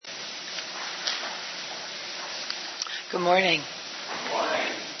Good morning. Good morning.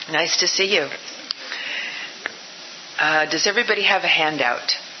 Nice to see you. Does everybody have a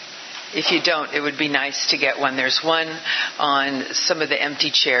handout? If you don't, it would be nice to get one. There's one on some of the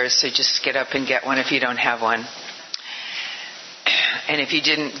empty chairs, so just get up and get one if you don't have one. And if you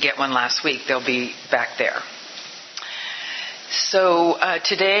didn't get one last week, they'll be back there. So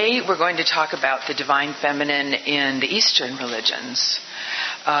today we're going to talk about the divine feminine in the Eastern religions.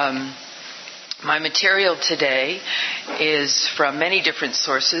 My material today is from many different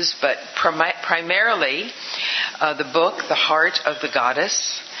sources, but primarily the book, The Heart of the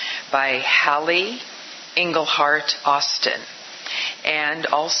Goddess, by Hallie Engelhart Austin. And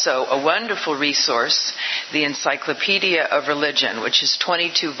also a wonderful resource, the Encyclopedia of Religion, which is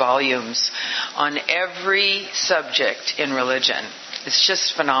 22 volumes on every subject in religion. It's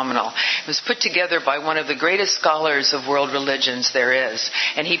just phenomenal. It was put together by one of the greatest scholars of world religions there is,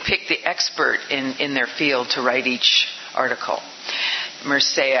 and he picked the expert in their field to write each article,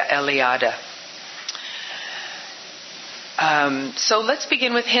 Mircea Eliade. So let's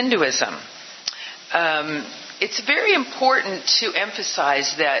begin with Hinduism. It's very important to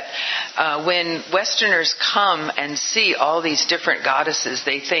emphasize that when Westerners come and see all these different goddesses,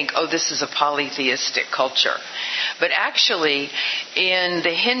 they think, oh, this is a polytheistic culture. But actually, in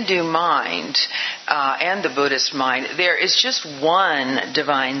the Hindu mind and the Buddhist mind, there is just one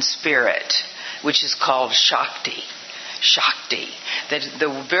divine spirit, which is called Shakti. Shakti.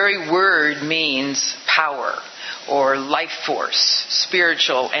 The very word means power or life force,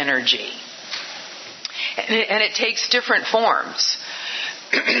 spiritual energy. And it takes different forms.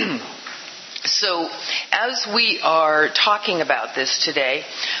 So as we are talking about this today,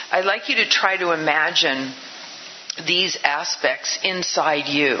 I'd like you to try to imagine these aspects inside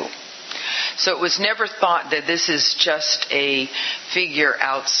you. So it was never thought that this is just a figure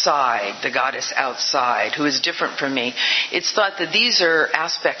outside, the goddess outside, who is different from me. It's thought that these are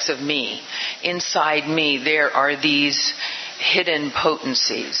aspects of me. Inside me, there are these hidden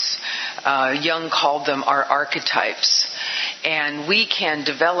potencies. Jung called them our archetypes. And we can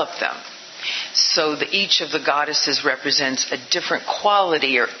develop them. So that each of the goddesses represents a different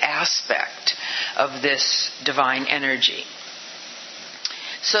quality or aspect of this divine energy.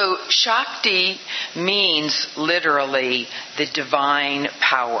 So Shakti means literally the divine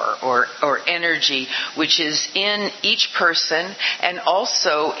power or energy which is in each person and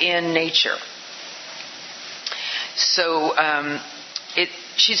also in nature. So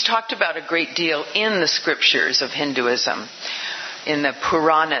she's talked about a great deal in the scriptures of Hinduism. In the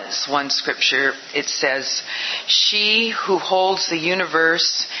Puranas, one scripture, it says, "She who holds the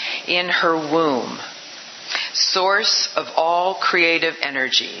universe in her womb, source of all creative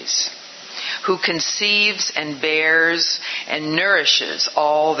energies, who conceives and bears and nourishes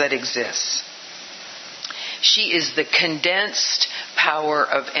all that exists. She is the condensed power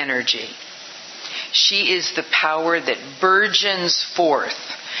of energy. She is the power that burgeons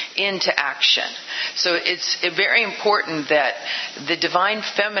forth into action." So it's very important that the divine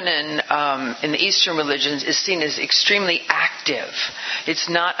feminine in the Eastern religions is seen as extremely active. It's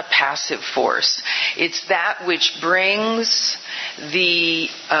not a passive force. It's that which brings the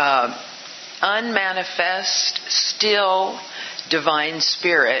unmanifest, still divine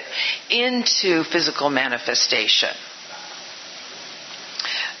spirit into physical manifestation.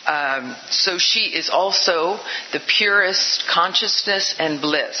 So she is also the purest consciousness and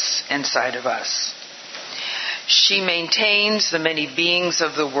bliss inside of us. She maintains the many beings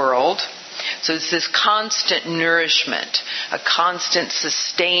of the world. So it's this constant nourishment, a constant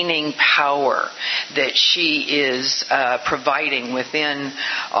sustaining power that she is providing within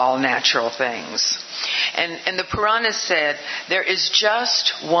all natural things. And the Puranas said there is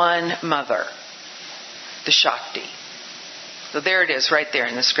just one mother, the Shakti. So there it is right there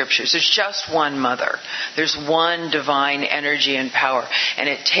in the scriptures. There's just one mother. There's one divine energy and power. And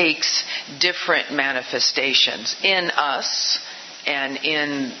it takes different manifestations in us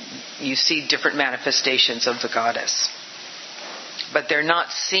and you see different manifestations of the goddess. But they're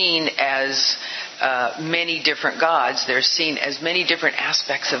not seen as many different gods. They're seen as many different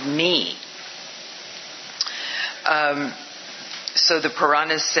aspects of me. So the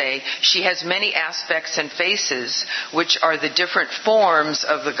Puranas say, she has many aspects and faces, which are the different forms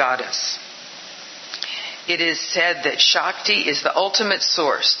of the goddess. It is said that Shakti is the ultimate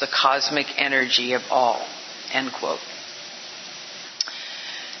source, the cosmic energy of all. End quote.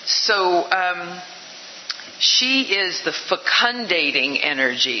 So she is the fecundating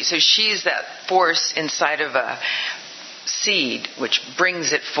energy. So she's that force inside of a seed, which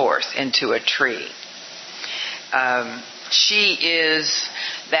brings it forth into a tree. She is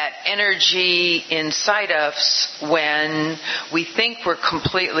that energy inside us when we think we're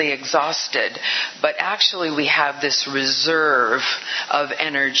completely exhausted, but actually we have this reserve of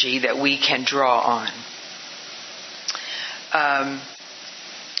energy that we can draw on.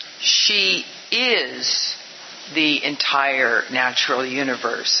 She is the entire natural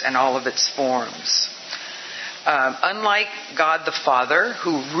universe and all of its forms. Unlike God the Father,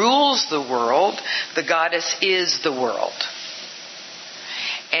 who rules the world, the goddess is the world.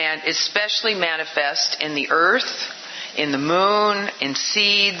 And especially manifest in the earth, in the moon, in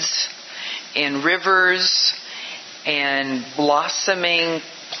seeds, in rivers, and blossoming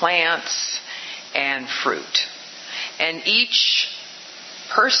plants and fruit. And each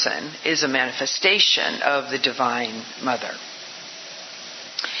person is a manifestation of the Divine Mother.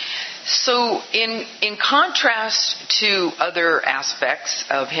 So in contrast to other aspects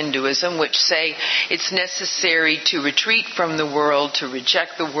of Hinduism, which say it's necessary to retreat from the world, to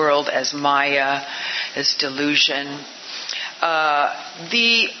reject the world as Maya, as delusion,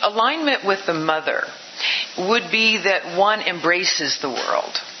 the alignment with the Mother would be that one embraces the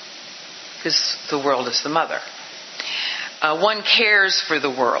world, because the world is the Mother. One cares for the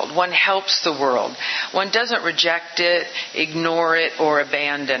world. One helps the world. One doesn't reject it, ignore it, or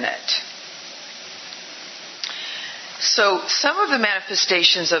abandon it. So some of the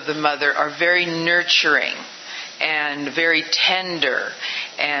manifestations of the Mother are very nurturing and very tender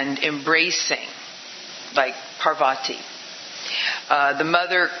and embracing, like Parvati. The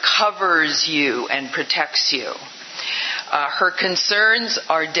Mother covers you and protects you. Her concerns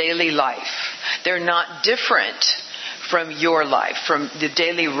are daily life. They're not different from your life, from the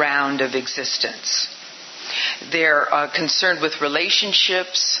daily round of existence. They're concerned with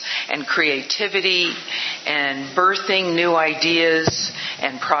relationships and creativity and birthing new ideas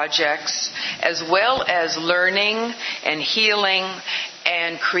and projects, as well as learning and healing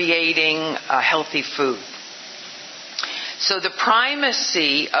and creating healthy food. So the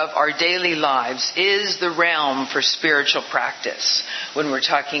primacy of our daily lives is the realm for spiritual practice when we're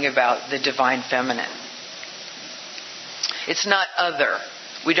talking about the Divine Feminine. It's not other.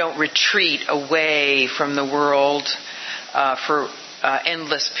 We don't retreat away from the world for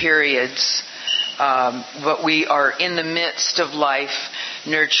endless periods, but we are in the midst of life,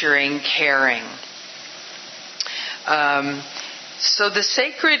 nurturing, caring. So the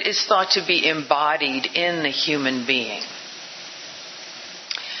sacred is thought to be embodied in the human being.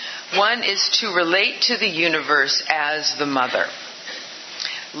 One is to relate to the universe as the Mother,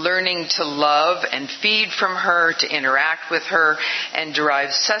 learning to love and feed from her, to interact with her, and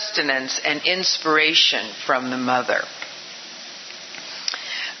derive sustenance and inspiration from the Mother.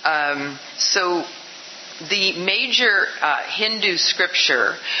 So the major Hindu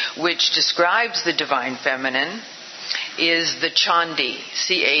scripture which describes the Divine Feminine is the Chandi,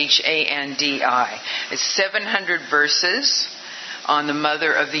 Chandi. It's 700 verses on the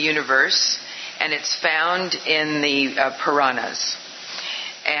Mother of the Universe, and it's found in the Puranas.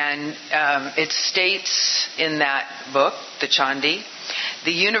 And it states in that book, the Chandi,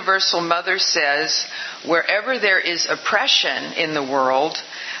 the Universal Mother says, wherever there is oppression in the world,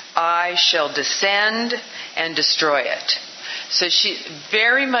 I shall descend and destroy it. So she's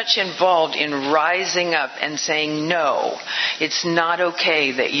very much involved in rising up and saying, no, it's not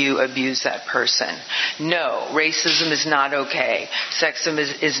okay that you abuse that person. No, racism is not okay. Sexism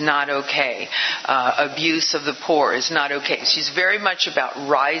is not okay. Abuse of the poor is not okay. She's very much about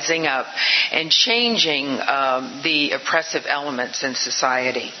rising up and changing the oppressive elements in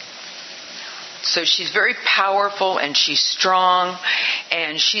society. So she's very powerful and she's strong,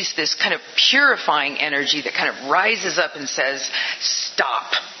 and she's this kind of purifying energy that kind of rises up and says,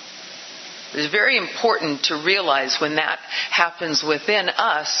 stop. It's very important to realize when that happens within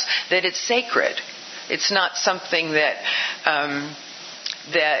us that it's sacred. It's not something that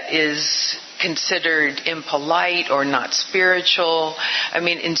that is considered impolite or not spiritual. I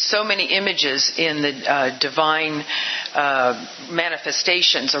mean, in so many images in the divine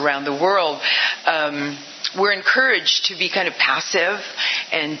manifestations around the world, we're encouraged to be kind of passive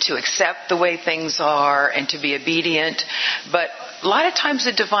and to accept the way things are and to be obedient. But a lot of times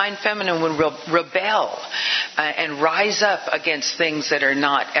the Divine Feminine will rebel and rise up against things that are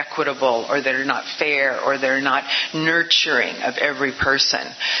not equitable or that are not fair or that are not nurturing of every person.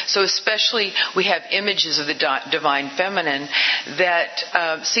 So especially we have images of the Divine Feminine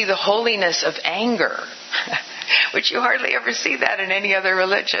that see the holiness of anger which you hardly ever see that in any other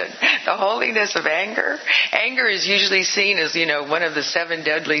religion. The holiness of anger. Anger is usually seen as, one of the 7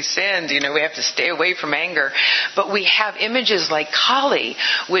 deadly sins. We have to stay away from anger. But we have images like Kali,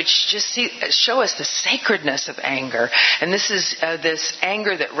 which just show us the sacredness of anger. And this is this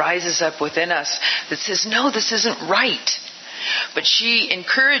anger that rises up within us that says, no, this isn't right. But she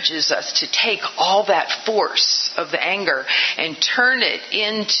encourages us to take all that force of the anger and turn it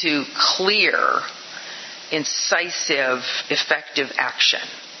into clear, incisive, effective action.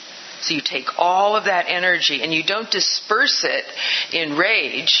 So you take all of that energy and you don't disperse it in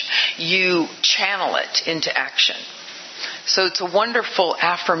rage, you channel it into action. So it's a wonderful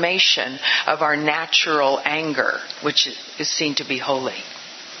affirmation of our natural anger, which is seen to be holy.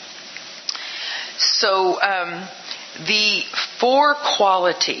 So the 4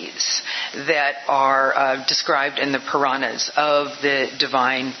 qualities that are described in the Puranas of the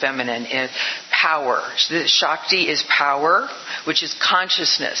divine feminine is power. Shakti is power, which is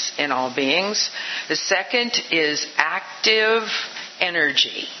consciousness in all beings. The second is active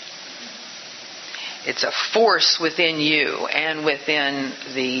energy. It's a force within you and within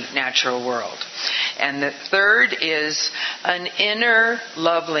the natural world. And the third is an inner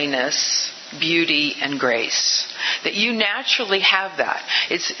loveliness, beauty, and grace. That you naturally have that.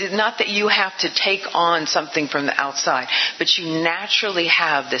 It's not that you have to take on something from the outside, but you naturally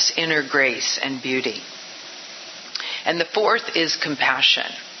have this inner grace and beauty. And the fourth is compassion.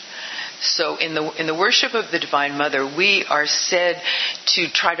 So in the worship of the Divine Mother, we are said to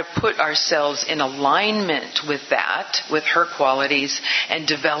try to put ourselves in alignment with that, with her qualities, and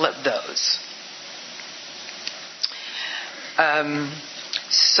develop those.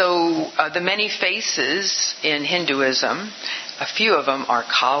 So the many faces in Hinduism, a few of them are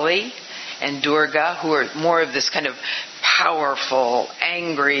Kali and Durga, who are more of this kind of powerful,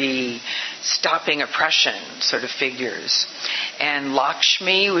 angry, stopping oppression sort of figures. And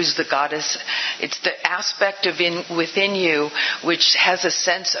Lakshmi, who's the goddess, it's the aspect of within you which has a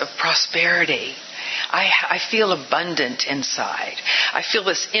sense of prosperity. I feel abundant inside. I feel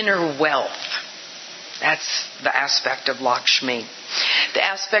this inner wealth. That's the aspect of Lakshmi. The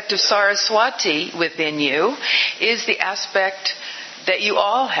aspect of Saraswati within you is the aspect that you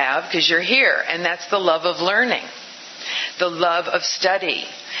all have because you're here, and that's the love of learning, the love of study,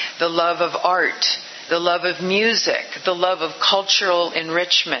 the love of art, the love of music, the love of cultural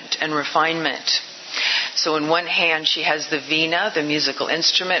enrichment and refinement. So in one hand she has the veena, the musical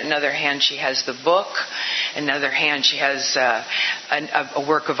instrument. In another hand she has the book. In another hand she has a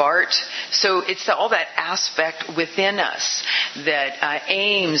work of art. So it's all that aspect within us that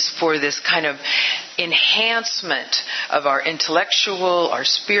aims for this kind of enhancement of our intellectual, our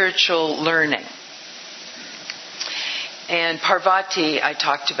spiritual learning. And Parvati, I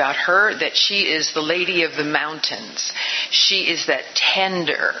talked about her, that she is the lady of the mountains. She is that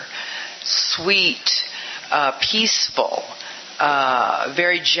tender, sweet, peaceful,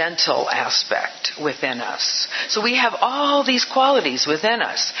 very gentle aspect within us. So we have all these qualities within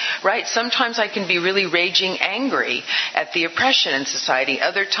us, right? Sometimes I can be really raging angry at the oppression in society.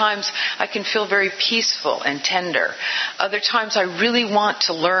 Other times I can feel very peaceful and tender. Other times I really want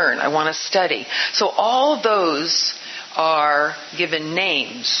to learn. I want to study. So all those are given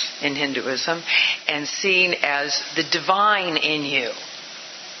names in Hinduism and seen as the divine in you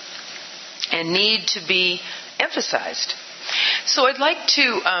and need to be emphasized. So I'd like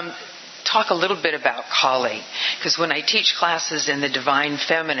to talk a little bit about Kali, because when I teach classes in the divine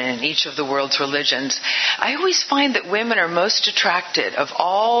feminine in each of the world's religions, I always find that women are most attracted of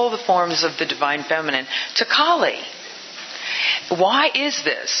all the forms of the divine feminine to Kali. Why is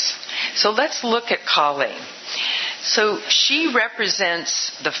this? So let's look at Kali. So she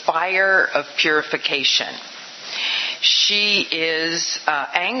represents the fire of purification. She is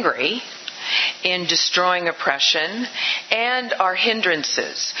angry in destroying oppression and our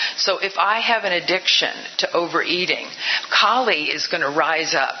hindrances. So if I have an addiction to overeating, Kali is going to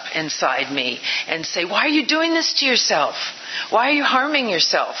rise up inside me and say, why are you doing this to yourself? Why are you harming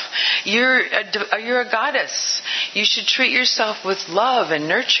yourself? You're a goddess. You should treat yourself with love and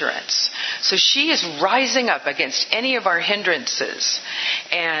nurturance. So she is rising up against any of our hindrances.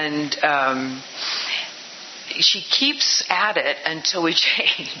 And she keeps at it until we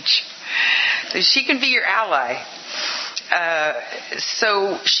change. So she can be your ally.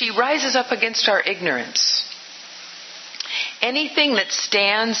 So she rises up against our ignorance. Anything that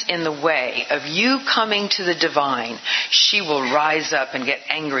stands in the way of you coming to the divine, she will rise up and get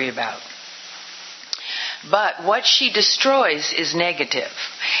angry about. But what she destroys is negative,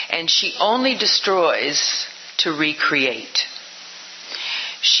 and she only destroys to recreate.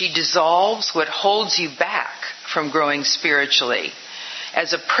 She dissolves what holds you back from growing spiritually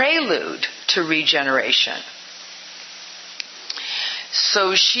as a prelude to regeneration.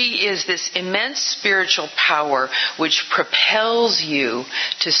 So she is this immense spiritual power which propels you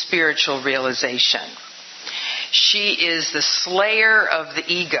to spiritual realization. She is the slayer of the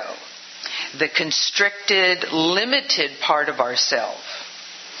ego, the constricted, limited part of ourself.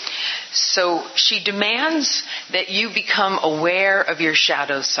 So she demands that you become aware of your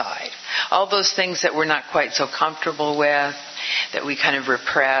shadow side. All those things that we're not quite so comfortable with, that we kind of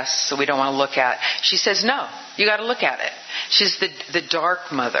repress, so we don't want to look at. She says, no, you got to look at it. She's the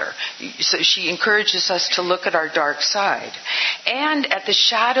dark mother. So she encourages us to look at our dark side. And at the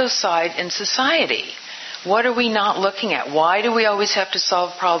shadow side in society. What are we not looking at? Why do we always have to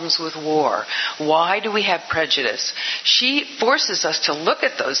solve problems with war? Why do we have prejudice? She forces us to look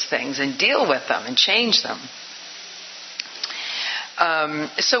at those things and deal with them and change them.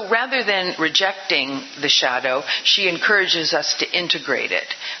 So rather than rejecting the shadow, she encourages us to integrate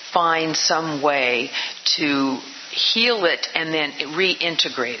it, find some way to heal it and then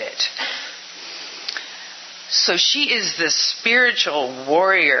reintegrate it. So she is the spiritual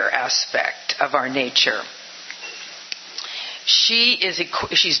warrior aspect of our nature.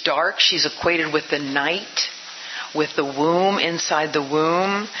 She's dark. She's equated with the night, with the womb, inside the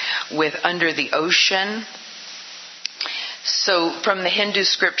womb, with under the ocean. So from the Hindu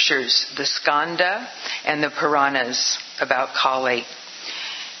scriptures, the Skanda and the Puranas about Kali,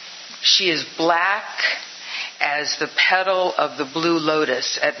 she is black as the petal of the blue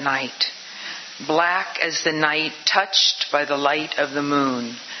lotus at night. Black as the night touched by the light of the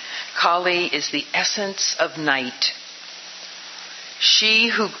moon. Kali is the essence of night. She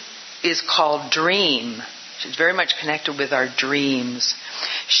who is called dream, she's very much connected with our dreams.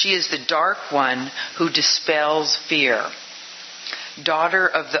 She is the dark one who dispels fear. Daughter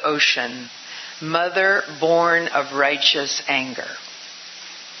of the ocean, mother born of righteous anger.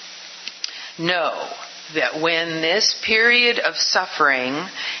 Know that when this period of suffering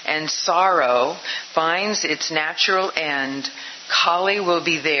and sorrow finds its natural end, Kali will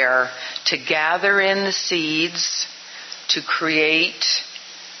be there to gather in the seeds to create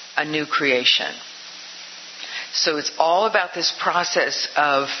a new creation. So it's all about this process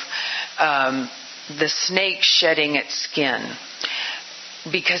of the snake shedding its skin.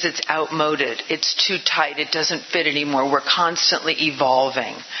 Because it's outmoded, it's too tight, it doesn't fit anymore. We're constantly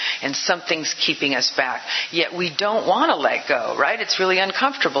evolving and something's keeping us back. Yet we don't want to let go, right? It's really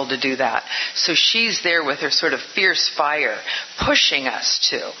uncomfortable to do that. So she's there with her sort of fierce fire, pushing us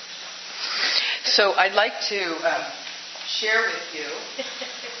to. So I'd like to share with you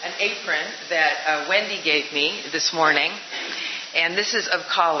an apron that Wendy gave me this morning. And this is of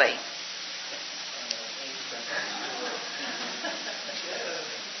Kali.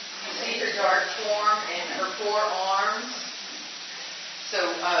 Her dark form and her 4 arms. So,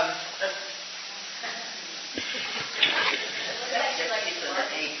 I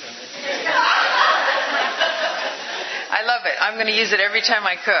love it. I'm going to use it every time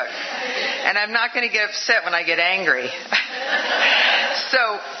I cook. And I'm not going to get upset when I get angry.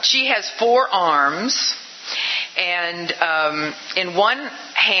 So, she has 4 arms. And in one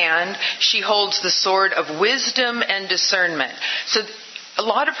hand, she holds the sword of wisdom and discernment. So, a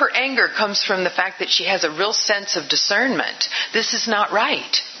lot of her anger comes from the fact that she has a real sense of discernment. This is not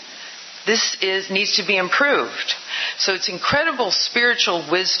right. This needs to be improved. So it's incredible spiritual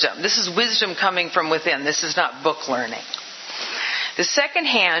wisdom. This is wisdom coming from within. This is not book learning. The second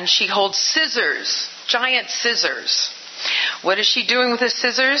hand, she holds scissors, giant scissors. What is she doing with the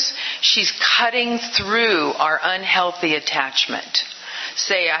scissors? She's cutting through our unhealthy attachment.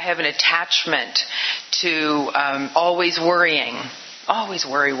 Say I have an attachment to always worrying. Always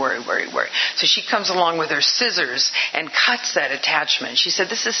worry. So she comes along with her scissors and cuts that attachment. She said,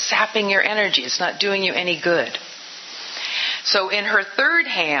 this is sapping your energy. It's not doing you any good. So in her third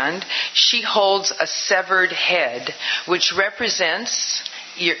hand, she holds a severed head, which represents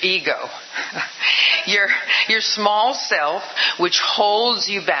your ego, your small self, which holds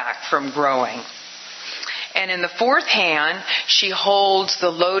you back from growing. And in the fourth hand, she holds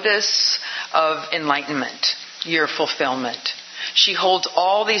the lotus of enlightenment, your fulfillment. She holds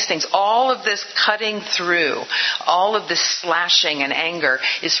all these things. All of this cutting through, all of this slashing and anger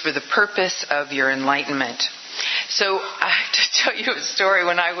is for the purpose of your enlightenment. So I have to tell you a story.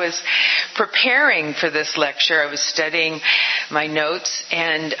 When I was preparing for this lecture, I was studying my notes,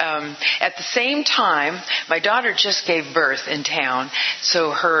 and at the same time, my daughter just gave birth in town. So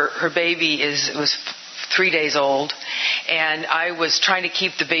her baby was 3 days old, and I was trying to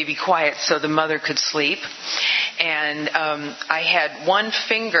keep the baby quiet so the mother could sleep. And I had one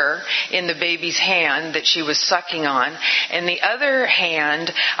finger in the baby's hand that she was sucking on, and the other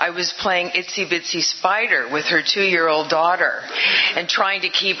hand I was playing Itsy Bitsy Spider with her 2-year-old daughter and trying to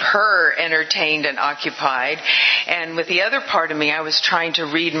keep her entertained and occupied. And with the other part of me, I was trying to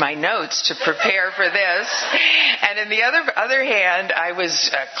read my notes to prepare for this. And in the other hand, I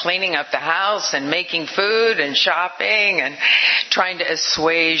was cleaning up the house and making food and shopping and trying to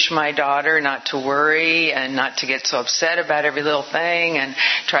assuage my daughter not to worry and not to get so upset about every little thing and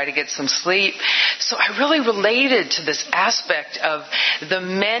try to get some sleep. So I really related to this aspect of the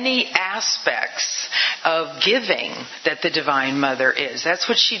many aspects of giving that the Divine Mother is. That's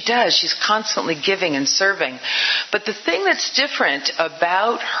what she does. She's constantly giving and serving. But the thing that's different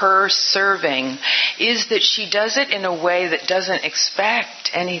about her serving is that she does it in a way that doesn't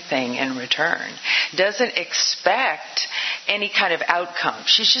expect anything in return, doesn't expect any kind of outcome.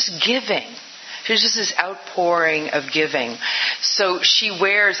 She's just giving. There's just this outpouring of giving. So she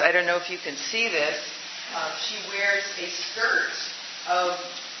wears, I don't know if you can see this, she wears a skirt of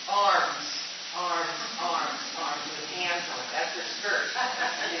arms with hands on it. That's her skirt.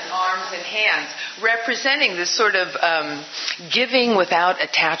 Arms and hands, representing this sort of giving without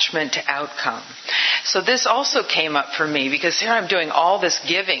attachment to outcome. So this also came up for me because here I'm doing all this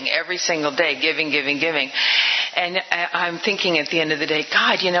giving every single day, giving. And I'm thinking at the end of the day,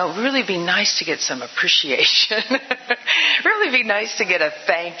 God, it would really be nice to get some appreciation. Really be nice to get a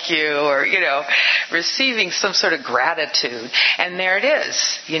thank you or, receiving some sort of gratitude. And there it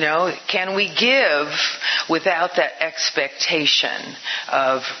is, can we give without that expectation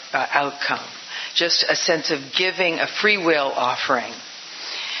of outcome? Just a sense of giving, a free will offering.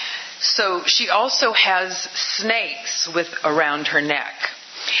 So she also has snakes around her neck.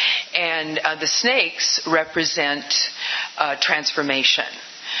 And the snakes represent transformation.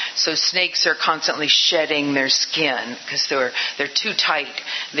 So snakes are constantly shedding their skin because they're too tight.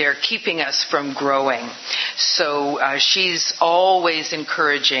 They're keeping us from growing. So she's always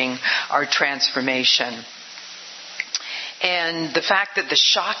encouraging our transformation. And the fact that the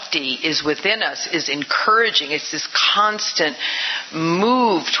Shakti is within us is encouraging. It's this constant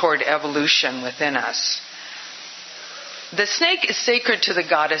move toward evolution within us. The snake is sacred to the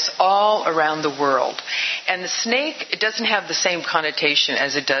goddess all around the world. And the snake, it doesn't have the same connotation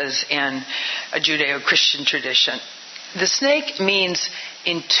as it does in a Judeo-Christian tradition. The snake means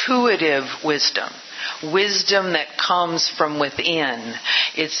intuitive wisdom. Wisdom that comes from within.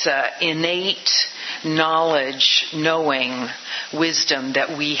 It's innate knowledge, knowing wisdom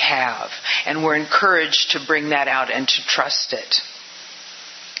that we have. And we're encouraged to bring that out and to trust it.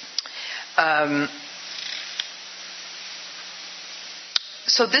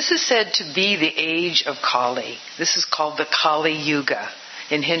 So this is said to be the age of Kali. This is called the Kali Yuga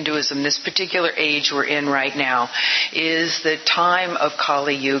in Hinduism. This particular age we're in right now is the time of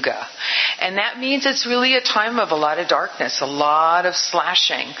Kali Yuga. And that means it's really a time of a lot of darkness, a lot of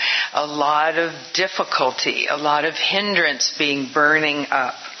slashing, a lot of difficulty, a lot of hindrance burning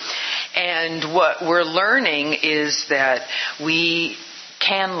up. And what we're learning is that we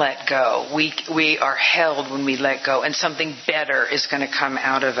can let go. We are held when we let go, and something better is going to come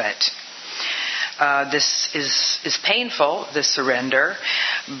out of it. This is painful, this surrender,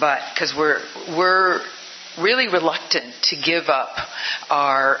 but because we're really reluctant to give up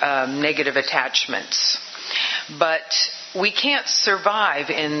our negative attachments. But we can't survive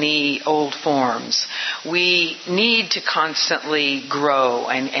in the old forms. We need to constantly grow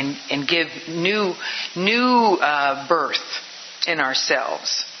and give new birth in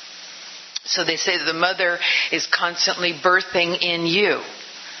ourselves. So they say the mother is constantly birthing in you.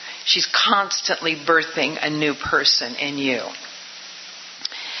 She's constantly birthing a new person in you.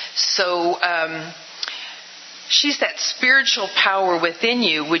 So she's that spiritual power within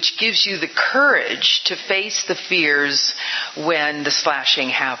you which gives you the courage to face the fears when the slashing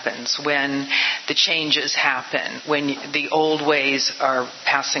happens, when the changes happen, when the old ways are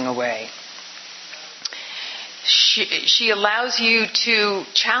passing away. She allows you to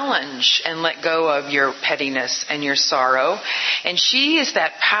challenge and let go of your pettiness and your sorrow. And she is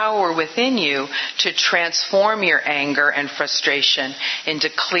that power within you to transform your anger and frustration into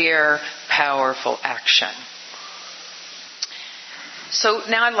clear, powerful action. So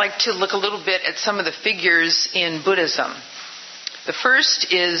now I'd like to look a little bit at some of the figures in Buddhism. The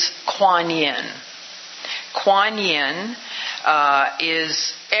first is Kuan Yin. Kuan Yin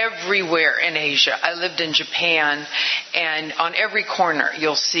is everywhere in Asia. I lived in Japan, and on every corner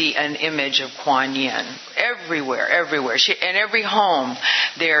you'll see an image of Kuan Yin. Everywhere. In every home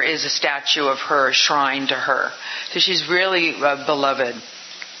there is a statue of her, a shrine to her. So she's really beloved.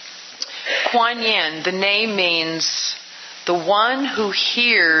 Kuan Yin, the name means the one who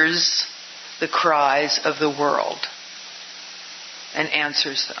hears the cries of the world and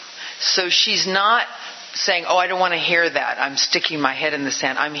answers them. So she's not saying, oh, I don't want to hear that. I'm sticking my head in the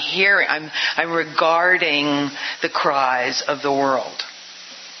sand. I'm regarding the cries of the world.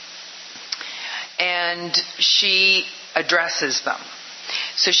 And she addresses them.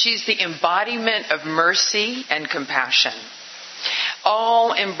 So she's the embodiment of mercy and compassion.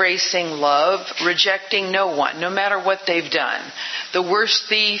 All embracing love, rejecting no one, no matter what they've done. The worst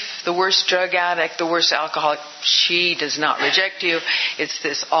thief, the worst drug addict, the worst alcoholic, she does not reject you. It's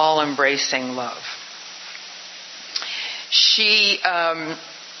this all-embracing love. She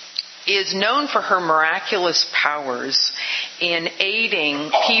is known for her miraculous powers in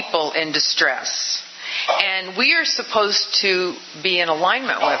aiding people in distress. And we are supposed to be in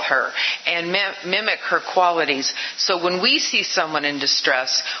alignment with her and mimic her qualities. So when we see someone in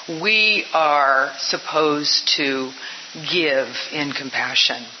distress, we are supposed to give in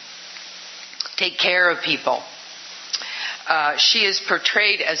compassion. Take care of people. She is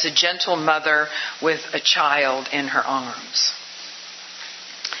portrayed as a gentle mother with a child in her arms.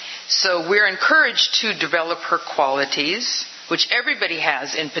 So we're encouraged to develop her qualities, which everybody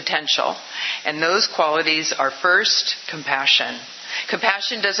has in potential. And those qualities are first, compassion.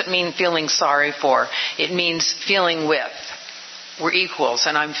 Compassion doesn't mean feeling sorry for. It means feeling with. We're equals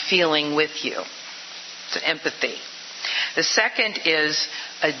and I'm feeling with you. It's an empathy. The second is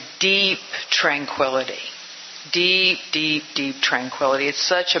a deep tranquility. Deep, deep, deep tranquility. It's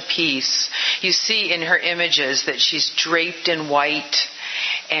such a peace. You see in her images that she's draped in white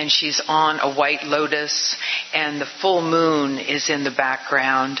and she's on a white lotus and the full moon is in the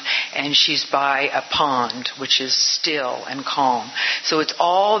background and she's by a pond which is still and calm. So it's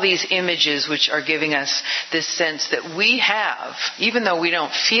all these images which are giving us this sense that we have, even though we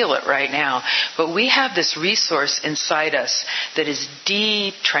don't feel it right now, but we have this resource inside us that is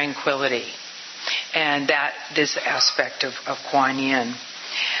deep tranquility. And that is the aspect of Kuan Yin.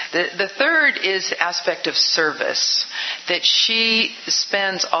 The third is the aspect of service, that she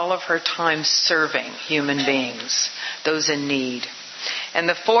spends all of her time serving human beings, those in need. And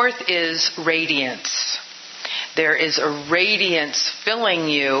the fourth is radiance. There is a radiance filling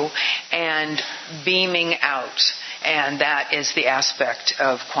you and beaming out, and that is the aspect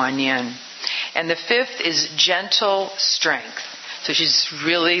of Kuan Yin. And the fifth is gentle strength. So she's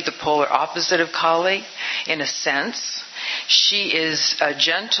really the polar opposite of Kali, in a sense. She is a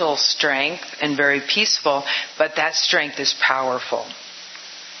gentle strength and very peaceful, but that strength is powerful.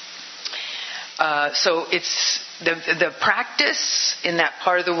 So it's the practice in that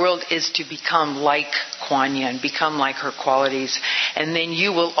part of the world is to become like Kuan Yin, become like her qualities, and then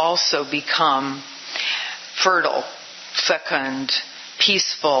you will also become fertile, fecund,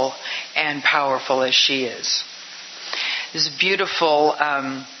 peaceful, and powerful as she is. There's a beautiful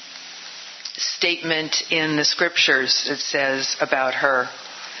statement in the scriptures that says about her,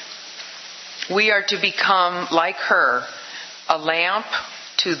 we are to become like her, a lamp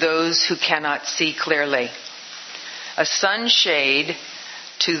to those who cannot see clearly, a sunshade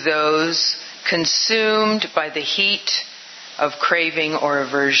to those consumed by the heat of craving or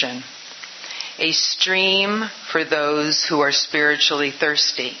aversion, a stream for those who are spiritually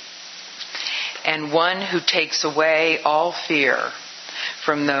thirsty, and one who takes away all fear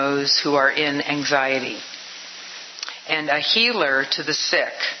from those who are in anxiety, and a healer to the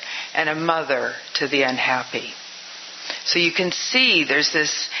sick, and a mother to the unhappy. So you can see there's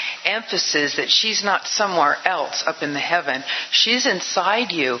this emphasis that she's not somewhere else up in the heaven. She's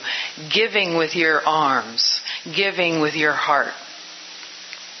inside you, giving with your arms, giving with your heart.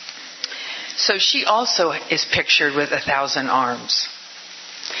 So she also is pictured with 1,000 arms.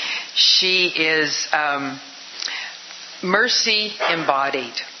 She is mercy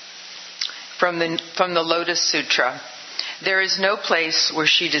embodied from the Lotus Sutra. There is no place where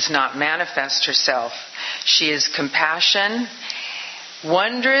she does not manifest herself. She is compassion,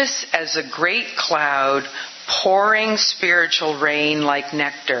 wondrous as a great cloud, pouring spiritual rain like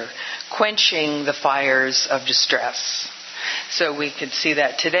nectar, quenching the fires of distress. So we could see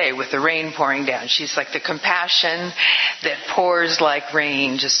that today with the rain pouring down. She's like the compassion that pours like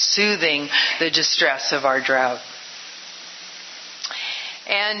rain, just soothing the distress of our drought.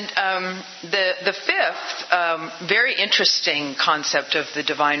 And the fifth, very interesting concept of the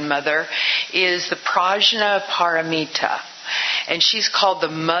Divine Mother is the Prajna Paramita. And she's called the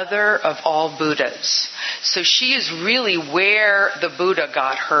mother of all Buddhas. So she is really where the Buddha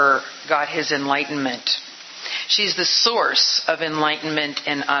got his enlightenment. She's the source of enlightenment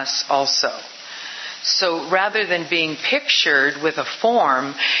in us also. So rather than being pictured with a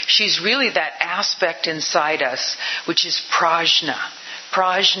form, she's really that aspect inside us, which is prajna.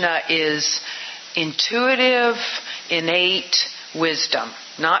 Prajna is intuitive, innate wisdom.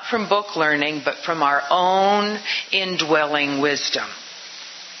 Not from book learning, but from our own indwelling wisdom.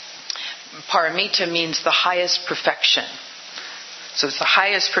 Paramita means the highest perfection. So it's the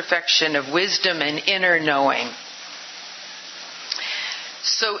highest perfection of wisdom and inner knowing.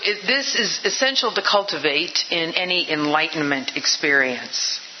 So this is essential to cultivate in any enlightenment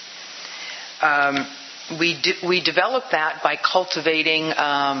experience. We develop that by cultivating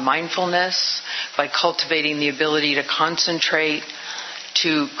mindfulness, by cultivating the ability to concentrate,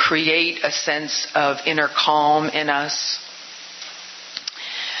 to create a sense of inner calm in us.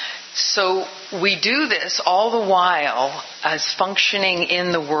 So we do this all the while as functioning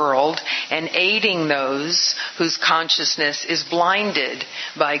in the world and aiding those whose consciousness is blinded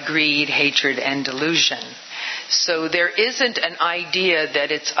by greed, hatred, and delusion. So there isn't an idea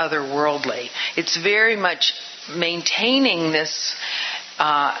that it's otherworldly. It's very much maintaining this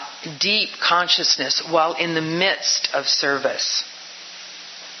deep consciousness while in the midst of service.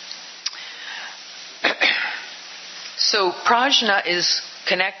 So prajna is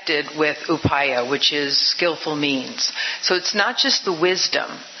connected with upaya, which is skillful means. So it's not just the wisdom,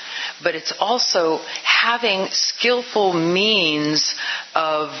 but it's also having skillful means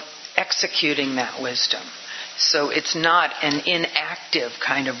of executing that wisdom. So it's not an inactive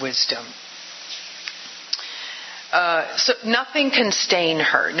kind of wisdom. So nothing can stain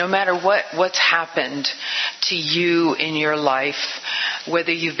her, no matter what's happened to you in your life,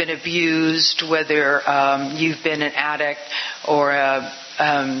 whether you've been abused, whether you've been an addict or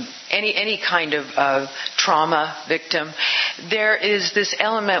any kind of trauma victim. There is this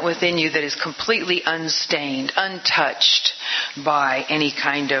element within you that is completely unstained, untouched by any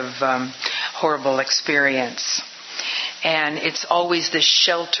kind of horrible experience. And it's always the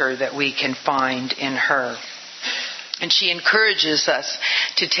shelter that we can find in her. And she encourages us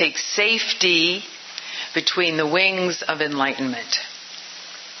to take safety between the wings of enlightenment.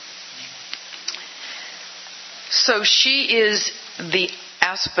 So she is the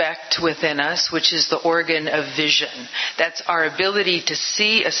aspect within us, which is the organ of vision. That's our ability to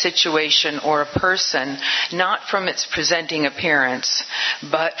see a situation or a person, not from its presenting appearance,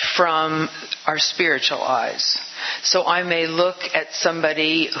 but from our spiritual eyes. So I may look at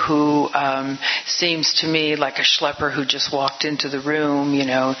somebody who seems to me like a schlepper who just walked into the room,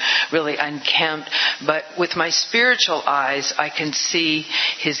 really unkempt. But with my spiritual eyes, I can see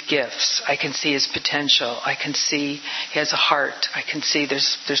his gifts. I can see his potential. I can see he has a heart. I can see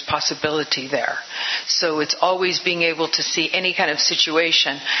there's possibility there. So it's always being able to see any kind of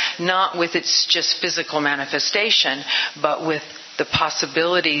situation, not with its just physical manifestation, but with the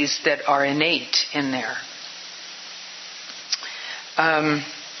possibilities that are innate in there.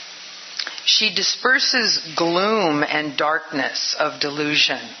 She disperses gloom and darkness of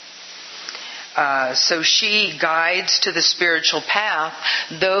delusion. So she guides to the spiritual path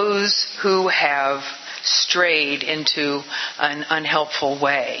those who have strayed into an unhelpful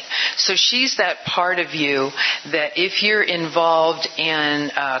way. So she's that part of you that if you're involved in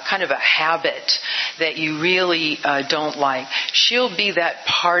kind of a habit that you really don't like, she'll be that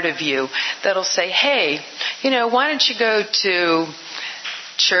part of you that'll say, hey, why don't you go to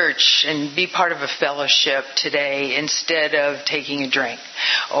church and be part of a fellowship today instead of taking a drink?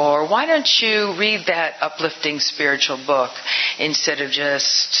 Or why don't you read that uplifting spiritual book instead of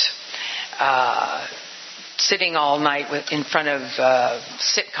just sitting all night in front of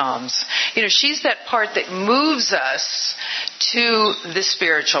sitcoms? She's that part that moves us to the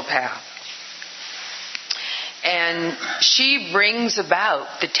spiritual path. And she brings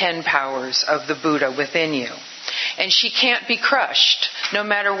about the 10 powers of the Buddha within you. And she can't be crushed, no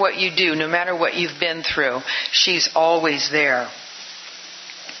matter what you do, no matter what you've been through. She's always there,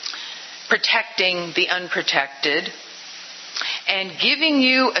 protecting the unprotected and giving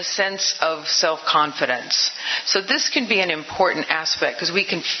you a sense of self-confidence. So this can be an important aspect because we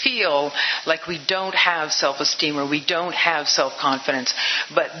can feel like we don't have self-esteem or we don't have self-confidence.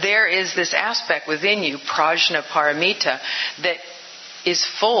 But there is this aspect within you, prajna paramita, that is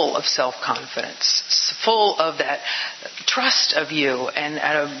full of self-confidence, full of that trust of you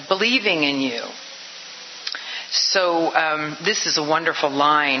and believing in you. So this is a wonderful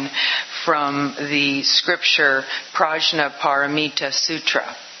line from the scripture Prajna Paramita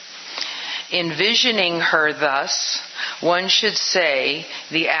Sutra. Envisioning her thus, one should say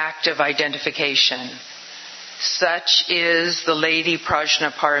the act of identification. Such is the Lady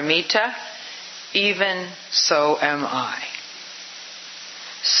Prajna Paramita, even so am I.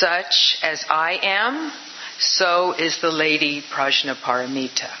 Such as I am, so is the Lady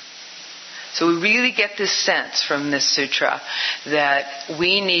Prajnaparamita. So we really get this sense from this sutra that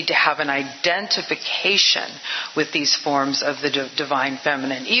we need to have an identification with these forms of the divine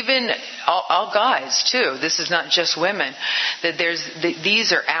feminine. Even all guys too. This is not just women. That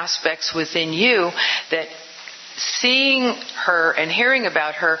these are aspects within you that seeing her and hearing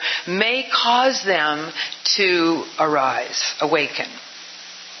about her may cause them to arise, awaken.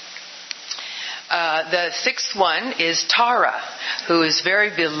 The sixth one is Tara, who is very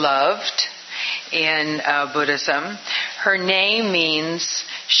beloved in Buddhism. Her name means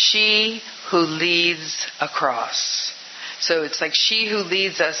she who leads across. So it's like she who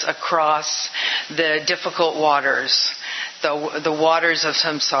leads us across the difficult waters, the waters of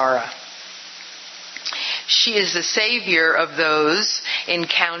samsara. She is the savior of those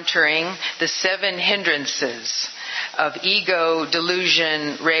encountering the 7 hindrances of ego,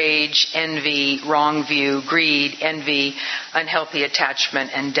 delusion, rage, envy, wrong view, greed, envy, unhealthy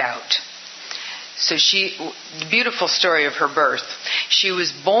attachment, and doubt. So the beautiful story of her birth. She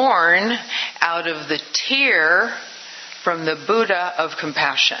was born out of the tear from the Buddha of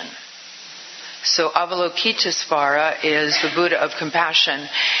compassion. So Avalokitesvara is the Buddha of compassion,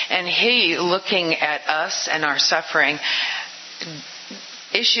 and he, looking at us and our suffering,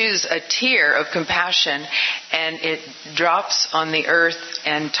 issues a tear of compassion, and it drops on the earth,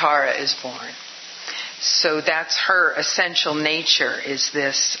 and Tara is born. So that's her essential nature, is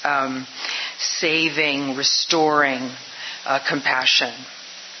this saving, restoring compassion.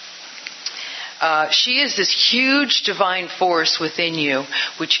 She is this huge divine force within you,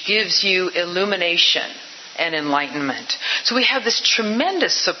 which gives you illumination and enlightenment. So we have this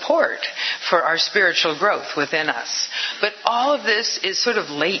tremendous support for our spiritual growth within us. But all of this is sort of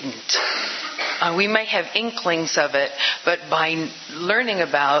latent. We may have inklings of it, but by learning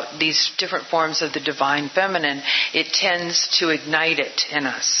about these different forms of the divine feminine, it tends to ignite it in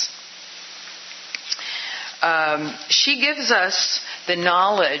us. She gives us the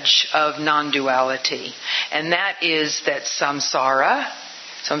knowledge of non-duality, and that is that samsara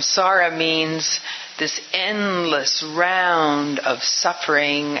means this endless round of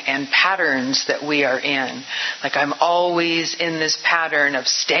suffering and patterns that we are in. Like I'm always in this pattern of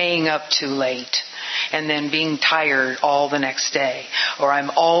staying up too late and then being tired all the next day. Or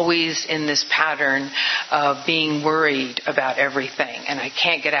I'm always in this pattern of being worried about everything and I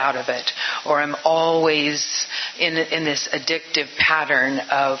can't get out of it. Or I'm always in this addictive pattern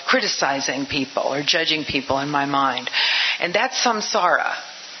of criticizing people or judging people in my mind. And that's samsara.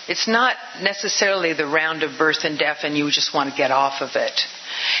 It's not necessarily the round of birth and death and you just want to get off of it.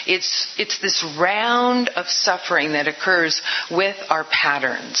 It's this round of suffering that occurs with our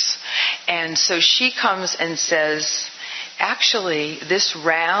patterns. And so she comes and says, actually, this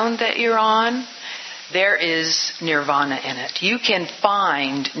round that you're on, there is nirvana in it. You can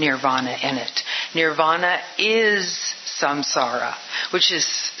find nirvana in it. Nirvana is samsara, which is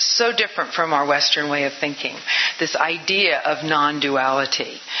so different from our Western way of thinking. This idea of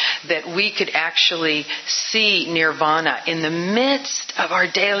non-duality, that we could actually see nirvana in the midst of our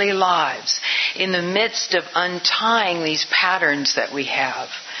daily lives, in the midst of untying these patterns that we have,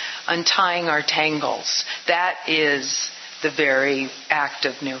 untying our tangles. That is the very act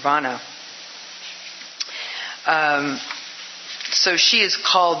of nirvana. So she is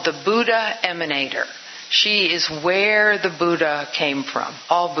called the Buddha emanator. She is where the Buddha came from.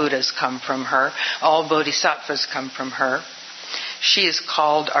 All Buddhas come from her. All Bodhisattvas come from her. She is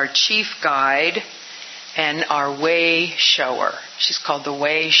called our chief guide and our way shower. She's called the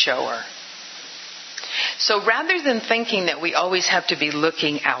way shower. So rather than thinking that we always have to be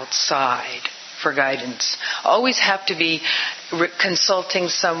looking outside for guidance, always have to be consulting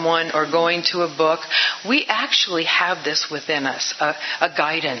someone or going to a book, we actually have this within us, a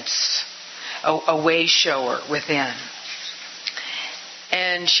guidance, a way shower within.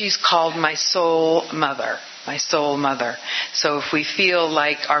 And she's called my soul mother, my soul mother. So if we feel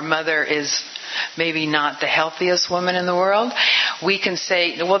like our mother is maybe not the healthiest woman in the world, we can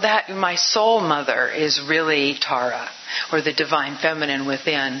say, well, that my soul mother is really Tara, or the divine feminine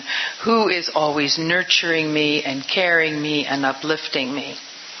within, who is always nurturing me and caring me and uplifting me.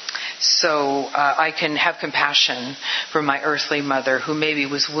 So I can have compassion for my earthly mother who maybe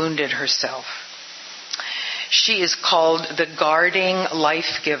was wounded herself. She is called the guarding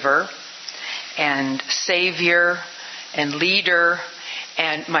life giver and savior and leader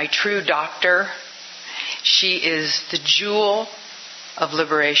and my true doctor. She is the jewel of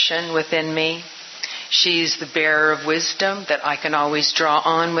liberation within me. She's the bearer of wisdom that I can always draw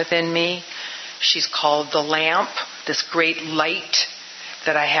on within me. She's called the lamp, this great light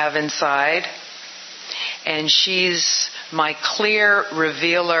that I have inside. And she's my clear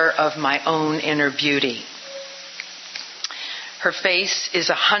revealer of my own inner beauty. Her face is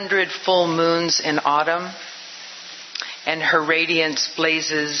 100 full moons in autumn, and her radiance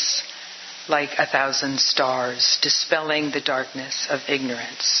blazes like 1,000 stars, dispelling the darkness of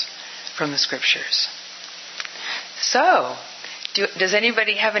ignorance from the scriptures. So, does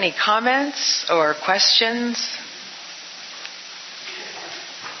anybody have any comments or questions?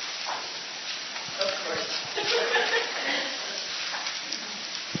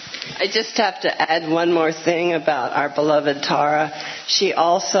 I just have to add one more thing about our beloved Tara. She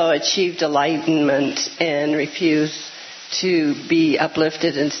also achieved enlightenment and refused to be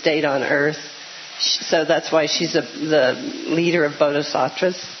uplifted and stayed on earth. So that's why she's the leader of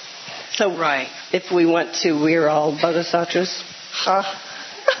bodhisattvas. So right. If we want to, we're all bodhisattvas.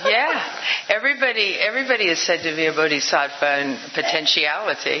 Yeah. Everybody is said to be a bodhisattva in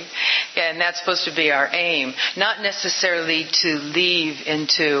potentiality. And that's supposed to be our aim. Not necessarily to leave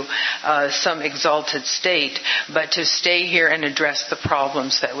into some exalted state, but to stay here and address the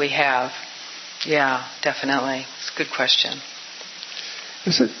problems that we have. Yeah, definitely. It's a good question.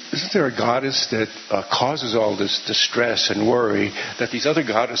 Isn't there a goddess that causes all this distress and worry that these other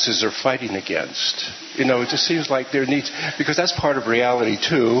goddesses are fighting against? You know, it just seems like there needs, because that's part of reality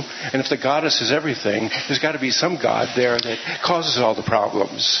too. And if the goddess is everything, there's got to be some god there that causes all the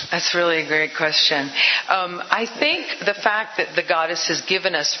problems. That's really a great question. I think the fact that the goddess has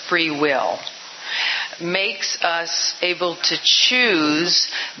given us free will makes us able to choose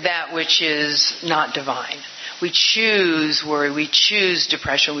that which is not divine. We choose worry, we choose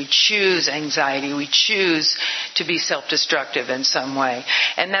depression, we choose anxiety, we choose to be self-destructive in some way.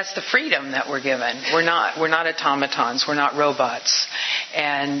 And that's the freedom that we're given. We're not automatons, we're not robots.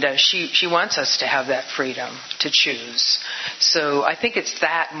 And she wants us to have that freedom to choose. So I think it's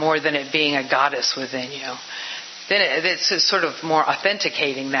that more than it being a goddess within you. Then it's sort of more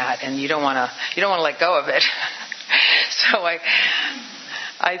authenticating that, and you don't want to let go of it. So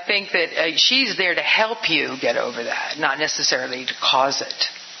I think that she's there to help you get over that, not necessarily to cause it.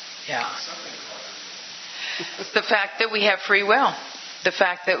 Yeah. The fact that we have free will. The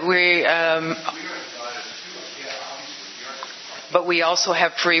fact that but we also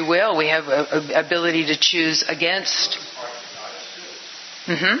have free will. We have a ability to choose against.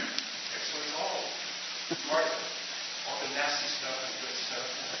 Mm-hmm.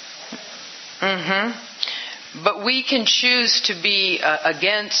 Mm-hmm. But we can choose to be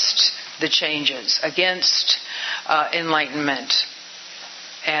against the changes, against enlightenment.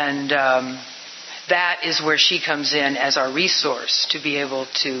 And that is where she comes in as our resource to be able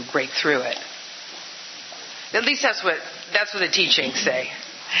to break through it. At least that's what the teachings say.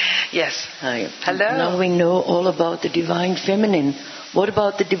 Yes. Hi. Hello. Now we know all about the divine feminine. What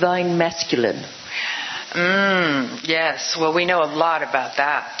about the divine masculine? Yes. Well, we know a lot about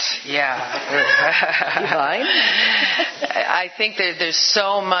that. Yeah. Divine? I think that there's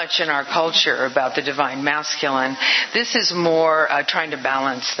so much in our culture about the divine masculine. This is more trying to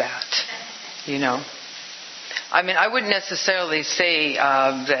balance that, you know. I mean, I wouldn't necessarily say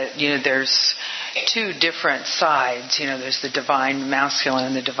that, there's two different sides. There's the divine masculine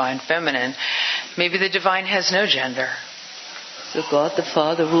and the divine feminine. Maybe the divine has no gender. So God the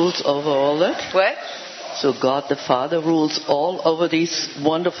Father rules over all that? What? So God the Father rules all over these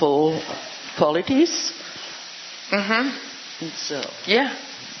wonderful qualities? Mm-hmm. And so. Yeah.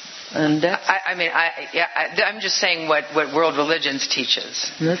 And that's... I'm just saying what world religions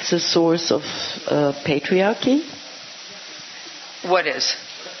teaches. That's a source of patriarchy? What is?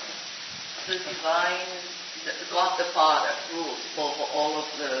 The divine, God the Father rules over all of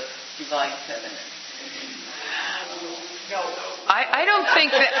the divine feminine. I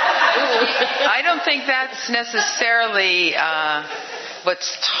don't think that's necessarily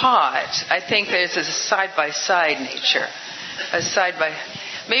what's taught. I think there's a side-by-side nature.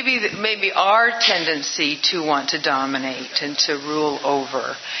 Maybe our tendency to want to dominate and to rule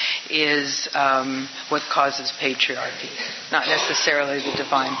over is what causes patriarchy, not necessarily the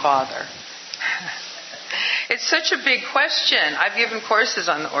Divine Father. It's such a big question. I've given courses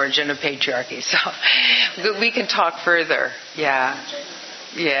on the origin of patriarchy, so we can talk further. Yeah.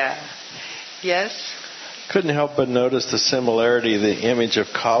 Yes? Couldn't help but notice the similarity, the image of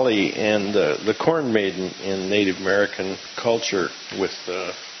Kali and the corn maiden in Native American culture with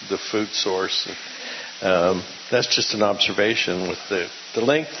the food source. That's just an observation with the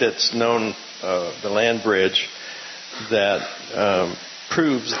length that's known, the land bridge, that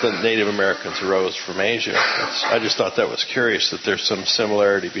proves that Native Americans arose from Asia. I just thought that was curious that there's some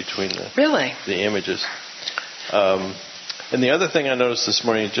similarity between the images. And the other thing I noticed this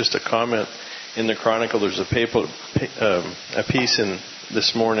morning, just a comment in the Chronicle, there's a piece in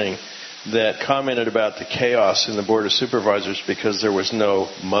this morning that commented about the chaos in the Board of Supervisors because there was no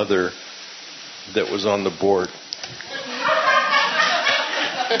mother that was on the board.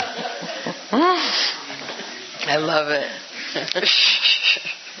 I love it.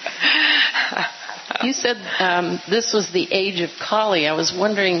 You said this was the age of Kali. I was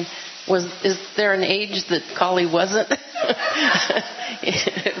wondering, is there an age that Kali wasn't?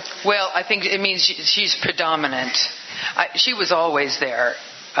 Well, I think it means she's predominant. She was always there.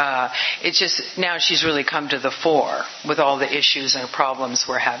 It's just now she's really come to the fore with all the issues and problems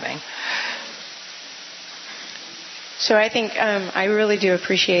we're having. So I think I really do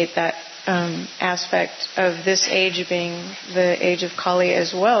appreciate that aspect of this age being the age of Kali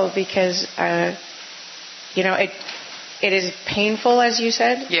as well, because it is painful, as you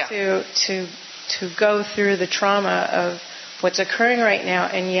said, to go through the trauma of what's occurring right now,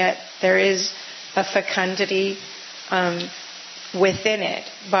 and yet there is a fecundity within it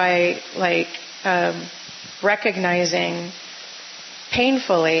by recognizing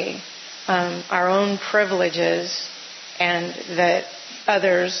painfully our own privileges and that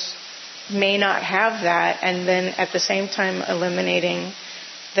others may not have that, and then at the same time eliminating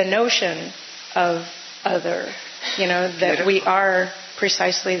the notion of other, that we are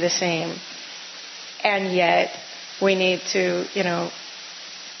precisely the same. And yet we need to,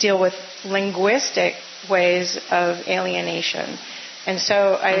 deal with linguistic ways of alienation. And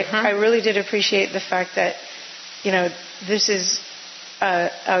so I really did appreciate the fact that, this is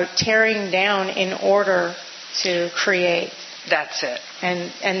a tearing down in order to create. That's it.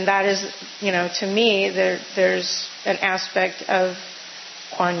 And that is, to me, there's an aspect of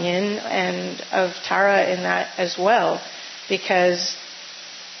Kuan Yin and of Tara in that as well, because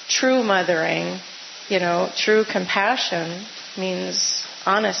true mothering, true compassion means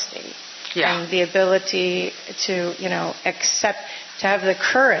honesty. Yeah. And the ability to, accept, to have the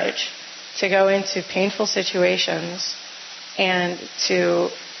courage to go into painful situations and to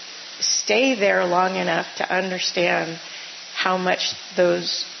stay there long enough to understand how much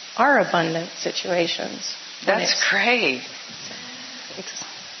those are abundant situations. That's great.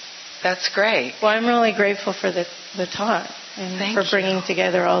 That's great. Well, I'm really grateful for the talk and for bringing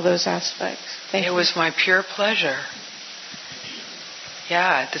together all those aspects. Thank you. It was my pure pleasure.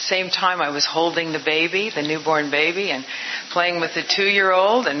 Yeah, at the same time I was holding the baby, the newborn baby, and playing with the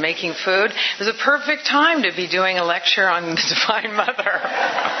 2-year-old and making food. It was a perfect time to be doing a lecture on the Divine Mother.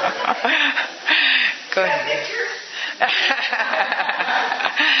 Go ahead.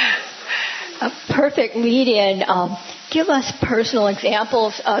 A perfect lead-in. Give us personal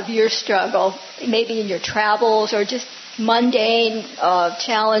examples of your struggle, maybe in your travels or just mundane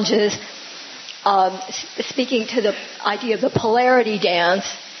challenges. Speaking to the idea of the polarity dance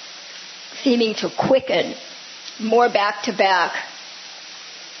seeming to quicken more back to back,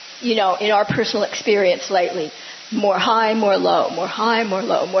 in our personal experience lately. More high, more low, more high, more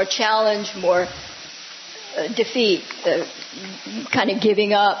low, more challenge, more defeat, kind of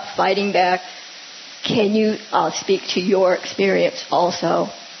giving up, fighting back. Can you speak to your experience also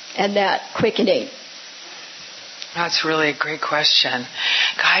and that quickening? That's really a great question.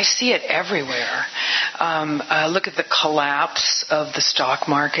 I see it everywhere. Look at the collapse of the stock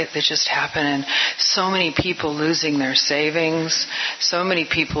market that just happened, and so many people losing their savings, so many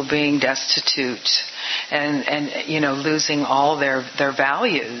people being destitute, and losing all their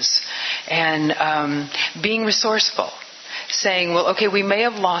values, and being resourceful, saying, well, okay, we may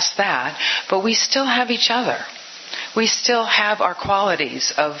have lost that, but we still have each other. We still have our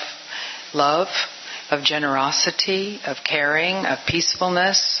qualities of love, of generosity, of caring, of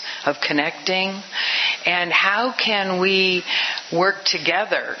peacefulness, of connecting. And how can we work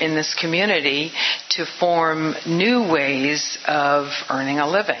together in this community to form new ways of earning a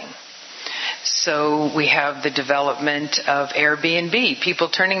living? So we have the development of Airbnb, people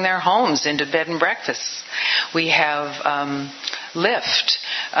turning their homes into bed and breakfasts. We have Lyft.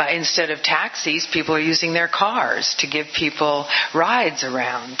 Instead of taxis, people are using their cars to give people rides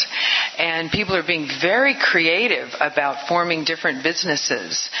around. And people are being very creative about forming different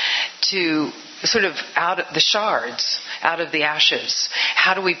businesses to sort of out of the shards, out of the ashes.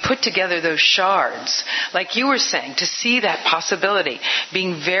 How do we put together those shards? Like you were saying, to see that possibility,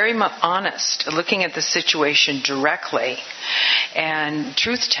 being very honest, looking at the situation directly, and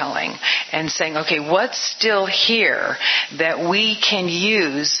truth-telling and saying, okay, what's still here that we can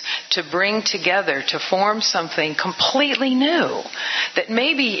use to bring together to form something completely new that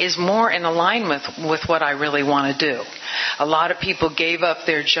maybe is more in alignment with what I really want to do. A lot of people gave up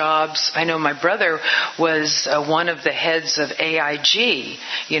their jobs. I know my brother was one of the heads of AIG,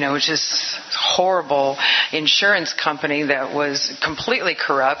 which is a horrible insurance company that was completely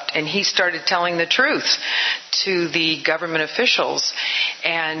corrupt, and he started telling the truth to the government officials.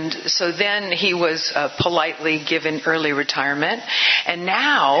 And so then he was politely given early retirement, and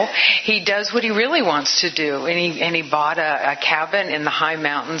now he does what he really wants to do. And he bought a cabin in the high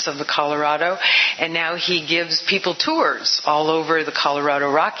mountains of the Colorado, and now he gives people tours all over the Colorado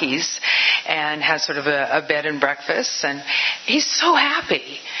Rockies and has sort of a bed and breakfast, and he's so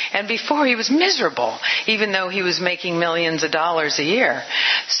happy. And before he was miserable, even though he was making millions of dollars a year.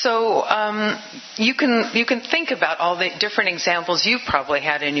 So you can think about all the different examples you've probably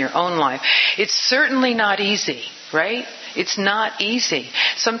had in your own life. It's certainly not easy, right? It's not easy.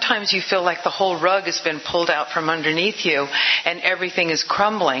 Sometimes you feel like the whole rug has been pulled out from underneath you and everything is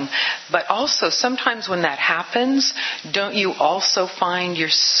crumbling. But also, sometimes when that happens, don't you also find your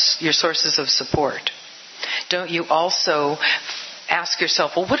sources of support? Don't you also ask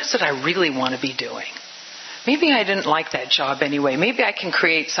yourself, well, what is it I really want to be doing? Maybe I didn't like that job anyway. Maybe I can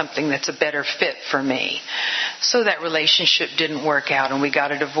create something that's a better fit for me. So that relationship didn't work out and we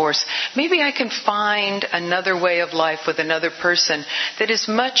got a divorce. Maybe I can find another way of life with another person that is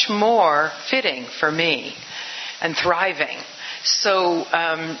much more fitting for me and thriving. So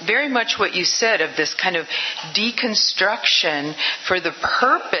very much what you said of this kind of deconstruction for the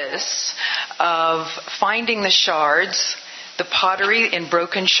purpose of finding the shards, the pottery in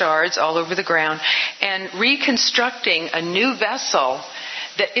broken shards all over the ground, and reconstructing a new vessel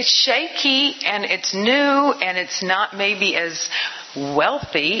that is shaky and it's new and it's not maybe as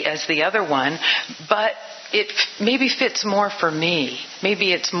wealthy as the other one, but it maybe fits more for me.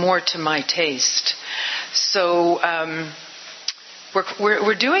 Maybe it's more to my taste. So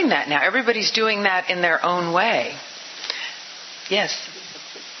we're doing that now. Everybody's doing that in their own way. Yes.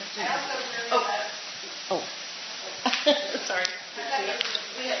 Oh. Sorry.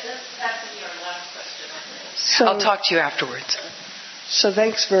 So, I'll talk to you afterwards. So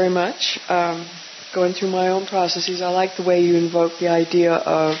thanks very much. Going through my own processes, I like the way you invoke the idea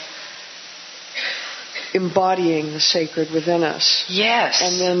of embodying the sacred within us. Yes.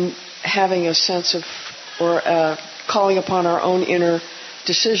 And then having a sense of, or calling upon our own inner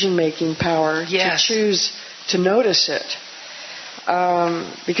decision-making power to choose to notice it.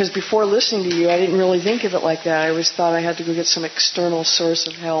 Because before listening to you, I didn't really think of it like that. I always thought I had to go get some external source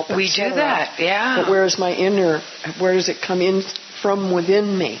of help. We do that, yeah. But where is my inner? Where does it come in from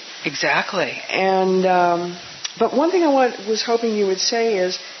within me? Exactly. And but one thing I was hoping you would say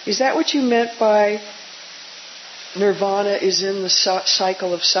is that what you meant by nirvana is in the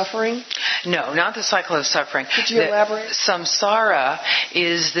cycle of suffering? No, not the cycle of suffering. Could you elaborate? Samsara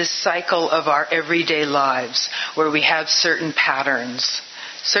is this cycle of our everyday lives where we have certain patterns,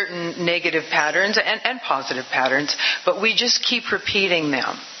 certain negative patterns and positive patterns, but we just keep repeating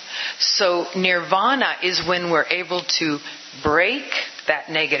them. So nirvana is when we're able to break that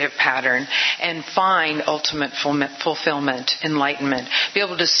negative pattern and find ultimate fulfillment, enlightenment, be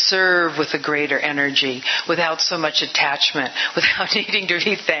able to serve with a greater energy without so much attachment, without needing to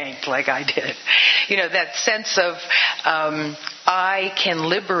be thanked like I did. That sense of I can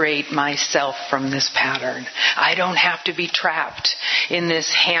liberate myself from this pattern. I don't have to be trapped in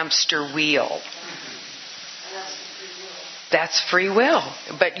this hamster wheel. That's free will.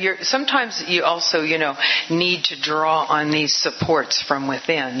 But sometimes you also, need to draw on these supports from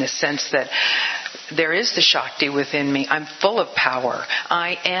within, the sense that there is the Shakti within me. I'm full of power.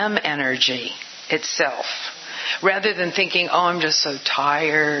 I am energy itself. Rather than thinking, I'm just so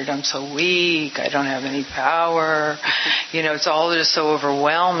tired, I'm so weak, I don't have any power, it's all just so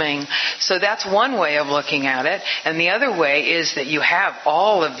overwhelming. So that's one way of looking at it. And the other way is that you have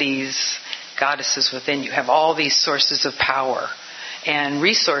all of these goddesses within you, have all these sources of power and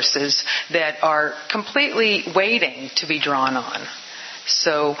resources that are completely waiting to be drawn on.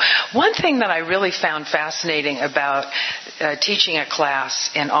 So one thing that I really found fascinating about teaching a class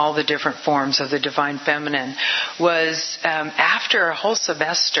in all the different forms of the Divine Feminine was after a whole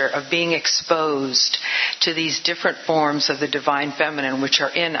semester of being exposed to these different forms of the Divine Feminine which are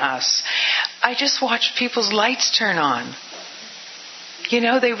in us, I just watched people's lights turn on.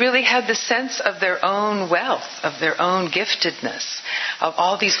 They really had the sense of their own wealth, of their own giftedness, of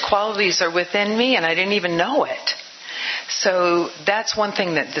all these qualities are within me and I didn't even know it. So that's one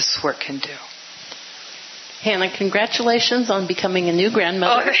thing that this work can do. Hannah, congratulations on becoming a new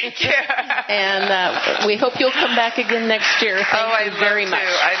grandmother. Oh, thank you. And we hope you'll come back again next year. Thank you very much.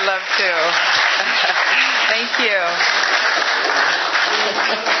 I'd love to. Thank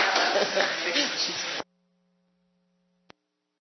you.